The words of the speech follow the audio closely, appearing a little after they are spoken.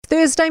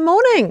Thursday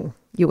morning.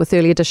 You're with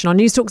Early Edition on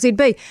News Talk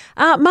ZB.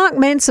 Mark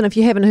Manson, if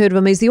you haven't heard of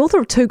him, he's the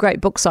author of two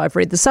great books I've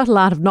read, The Subtle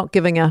Art of Not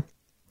Giving a...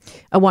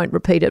 I won't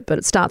repeat it, but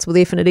it starts with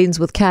F and it ends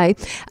with K.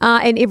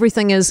 And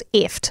Everything is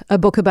Effed, a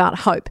book about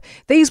hope.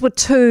 These were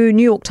two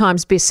New York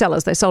Times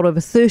bestsellers. They sold over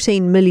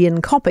 13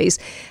 million copies.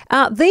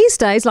 These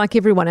days, like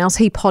everyone else,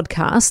 he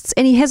podcasts,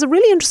 and he has a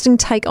really interesting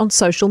take on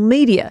social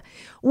media,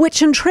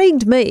 which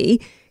intrigued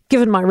me,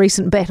 given my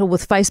recent battle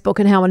with Facebook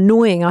and how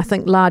annoying I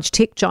think large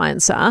tech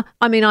giants are.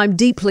 I mean, I'm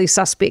deeply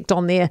suspect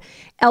on their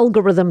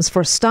algorithms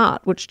for a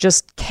start, which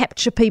just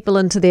capture people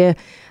into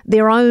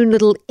their own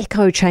little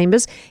echo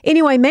chambers.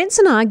 Anyway,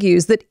 Manson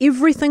argues that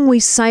everything we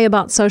say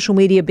about social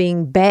media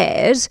being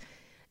bad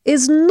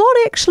is not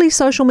actually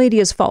social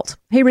media's fault.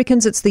 He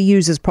reckons it's the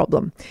user's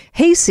problem.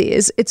 He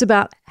says it's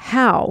about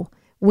how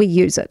we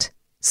use it.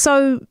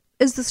 So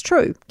is this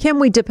true? Can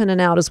we dip in and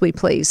out as we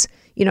please?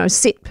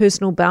 Set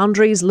personal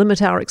boundaries, limit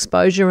our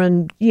exposure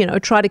and,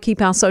 try to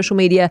keep our social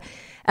media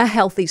a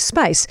healthy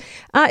space.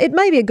 It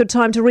may be a good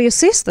time to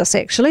reassess this,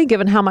 actually,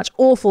 given how much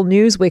awful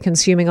news we're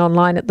consuming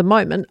online at the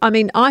moment. I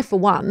mean, I, for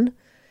one,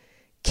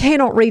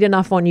 cannot read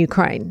enough on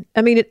Ukraine.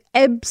 I mean, it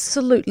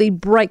absolutely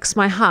breaks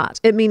my heart.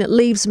 I mean, it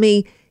leaves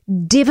me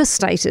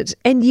devastated,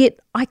 and yet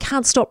I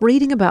can't stop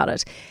reading about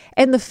it.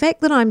 And the fact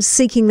that I'm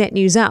seeking that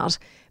news out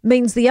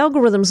means the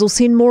algorithms will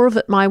send more of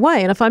it my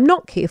way. And if I'm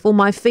not careful,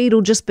 my feed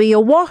will just be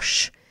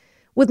awash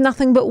with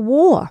nothing but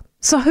war.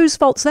 So whose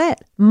fault's that?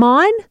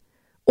 Mine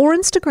or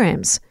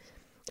Instagram's?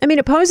 I mean,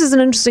 it poses an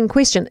interesting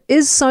question.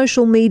 Is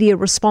social media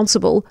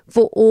responsible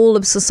for all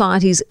of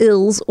society's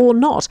ills or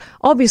not?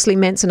 Obviously,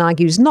 Manson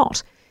argues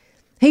not.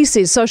 He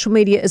says social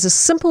media is a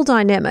simple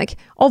dynamic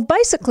of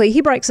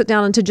he breaks it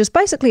down into just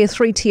basically a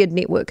three-tiered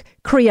network.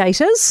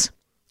 Creators,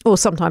 or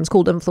sometimes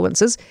called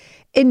influencers,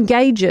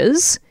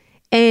 engagers,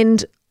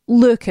 and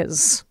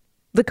lurkers.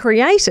 The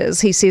creators,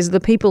 he says, are the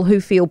people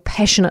who feel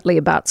passionately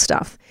about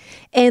stuff,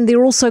 and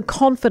they're also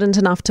confident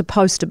enough to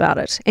post about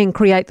it and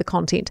create the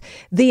content.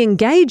 The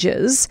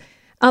engagers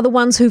are the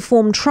ones who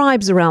form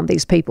tribes around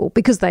these people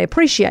because they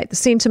appreciate the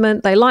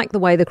sentiment, they like the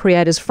way the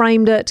creators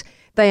framed it,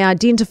 they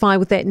identify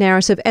with that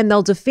narrative, and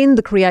they'll defend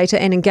the creator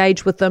and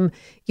engage with them,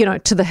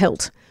 to the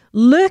hilt.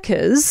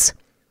 Lurkers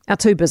are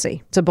too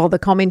busy to bother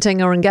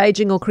commenting or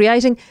engaging or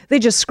creating. They're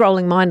just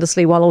scrolling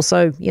mindlessly while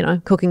also,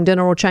 cooking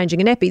dinner or changing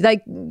a nappy.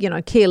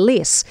 They, care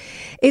less.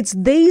 It's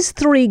these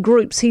three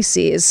groups, he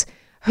says,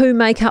 who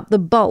make up the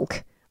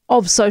bulk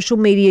of social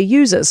media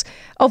users.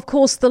 Of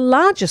course, the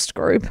largest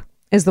group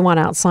is the one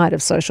outside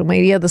of social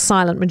media, the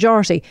silent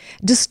majority.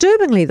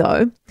 Disturbingly,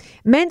 though,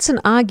 Manson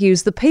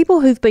argues the people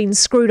who've been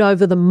screwed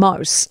over the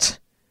most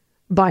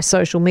by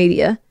social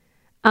media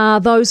are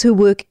those who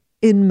work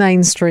in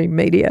mainstream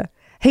media.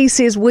 He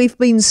says we've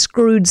been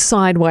screwed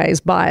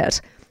sideways by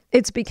it.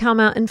 It's become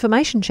our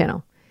information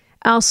channel,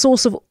 our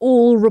source of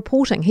all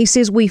reporting. He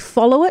says we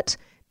follow it,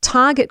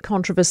 target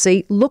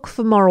controversy, look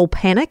for moral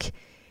panic,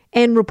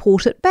 and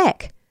report it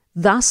back,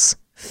 thus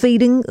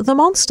feeding the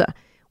monster.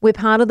 We're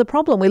part of the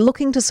problem. We're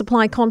looking to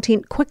supply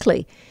content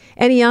quickly.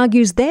 And he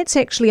argues that's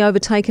actually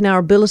overtaken our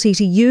ability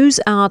to use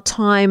our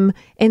time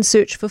and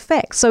search for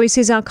facts. So he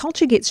says our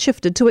culture gets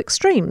shifted to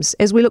extremes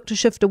as we look to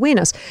shift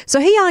awareness. So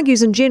he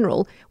argues in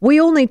general, we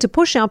all need to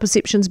push our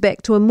perceptions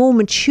back to a more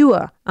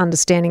mature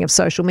understanding of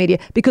social media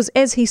because,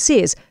 as he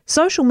says,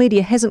 social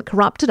media hasn't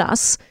corrupted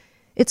us.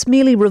 It's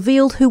merely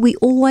revealed who we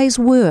always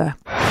were.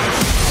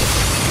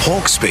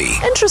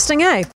 Hawkesby. Interesting, eh?